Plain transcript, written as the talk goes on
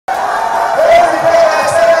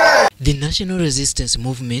The National Resistance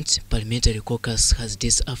Movement Parliamentary Caucus has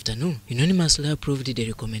this afternoon unanimously approved the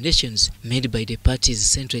recommendations made by the party's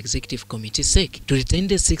Central Executive Committee (CEC) to retain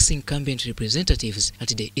the 6 incumbent representatives at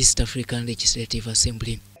the East African Legislative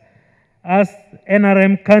Assembly. As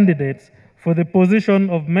NRM candidates for the position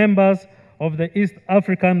of members of the East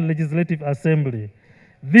African Legislative Assembly.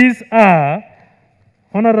 These are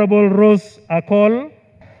Honorable Rose Akol,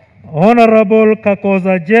 Honorable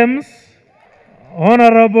Kakooza James,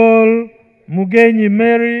 Honorable Mugenyi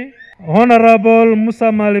Mary, Honorable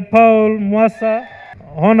Musamali Paul Mwasa,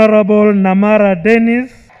 Honorable Namara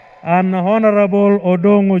Denis, and Honorable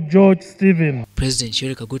Odongo George Stephen. President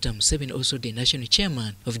Yoweri Kaguta Museveni, also the national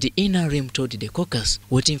chairman of the NRM, told the caucus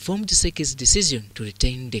what informed the CEC's decision to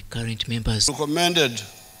retain the current members. Recommended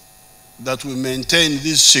that we maintain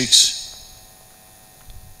these 6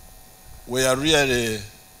 were really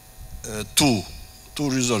two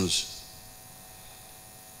reasons.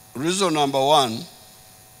 Reason number 1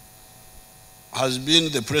 has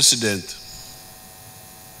been the precedent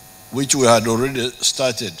which we had already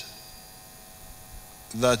started,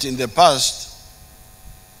 that in the past,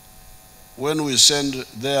 when we send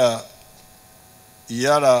their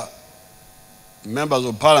EALA members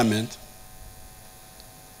of parliament,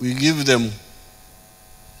 we give them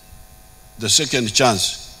the second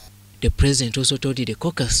chance. The president also told the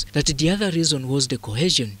caucus that the other reason was the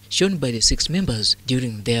cohesion shown by the 6 members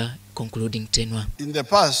during their concluding tenure. In the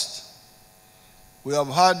past, we have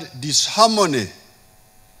had disharmony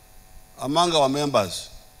among our members.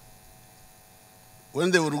 When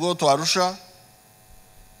they would go to Arusha,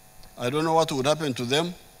 I don't know what would happen to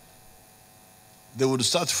them. They would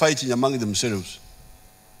start fighting among themselves.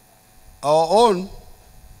 Our own,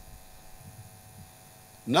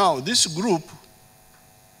 now this group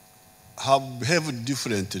have behaved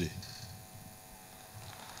differently.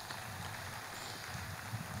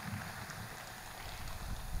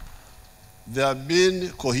 They have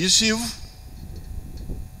been cohesive.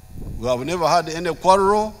 We have never had any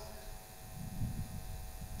quarrel.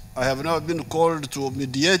 I have never been called to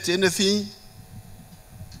mediate anything.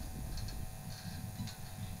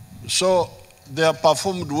 So they have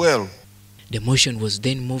performed well. The motion was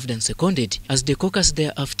then moved and seconded as the caucus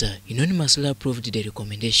thereafter unanimously approved the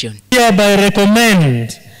recommendation. Hereby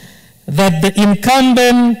recommend that the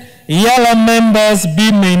incumbent EALA members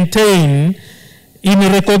be maintained in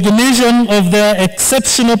recognition of their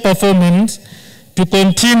exceptional performance to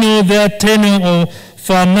continue their tenure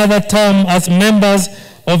for another term as members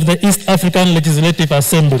of the East African Legislative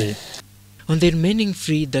Assembly. On the remaining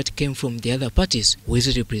 3 that came from the other parties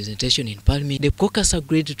with representation in Parliament, the caucus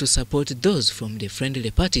agreed to support those from the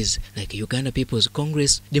friendly parties like Uganda People's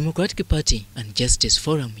Congress, Democratic Party, and Justice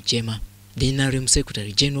Forum (JEMA). The NRM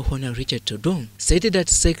Secretary General Hon. Richard Todong said that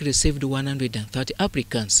SEC received 130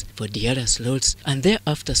 applicants for the other slots, and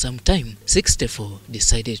thereafter some time, 64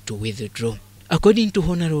 decided to withdraw. According to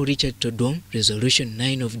Honorable Richard Todong, Resolution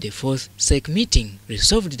 9 of the 4th SEC meeting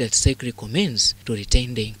resolved that SEC recommends to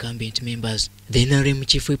retain the incumbent members. The NRM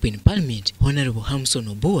Chief Whip in Parliament, Honorable Hamson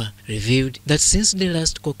Obua, revealed that since the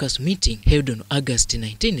last caucus meeting held on August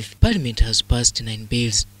 19th, Parliament has passed 9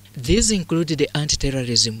 bills. These include the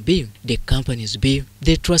Anti-Terrorism Bill, the Companies Bill,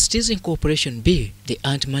 the Trustees Incorporation Bill, the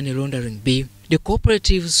Anti-Money Laundering Bill, the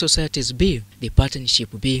Cooperative Societies Bill, the Partnership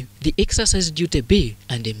Bill, the Exercise Duty Bill,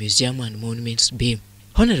 and the Museum and Monuments Bill.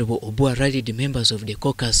 Honorable Obua rallied the members of the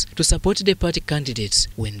caucus to support the party candidates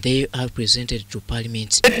when they are presented to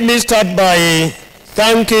Parliament. Let me start by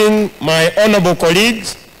thanking my honorable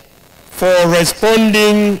colleagues for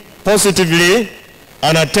responding positively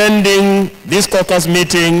and attending this caucus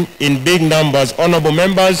meeting in big numbers. Honorable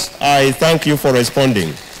members, I thank you for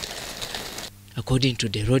responding. According to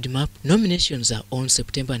the roadmap, nominations are on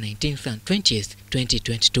September 19th and 20th,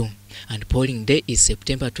 2022, and polling day is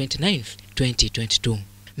September 29th, 2022.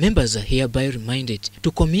 Members are hereby reminded to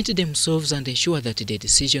commit themselves and ensure that the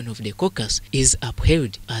decision of the caucus is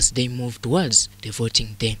upheld as they move towards the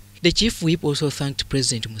voting day. The Chief Whip also thanked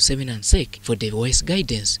President Museveni and SEC for the wise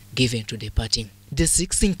guidance given to the party. The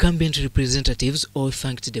 6 incumbent representatives all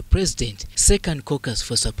thanked the President, SEC and caucus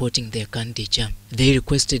for supporting their candidature. They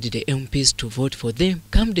requested the MPs to vote for them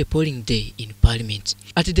come the polling day in Parliament.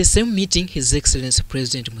 At the same meeting, His Excellency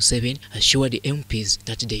President Museveni assured the MPs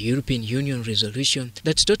that the European Union resolution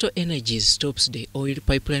that Total Energies stops the oil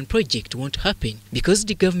pipeline project won't happen because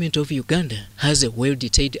the government of Uganda has a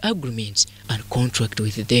well-detailed agreement and contract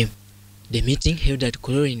with them. The meeting held at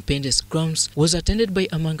Kololo Independence Grounds was attended by,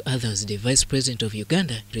 among others, the Vice President of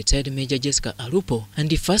Uganda, retired Major Jessica Alupo, and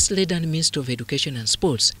the First Lady and Minister of Education and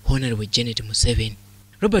Sports, Honorable Janet Museveni.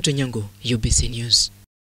 Robert Onyango, UBC News.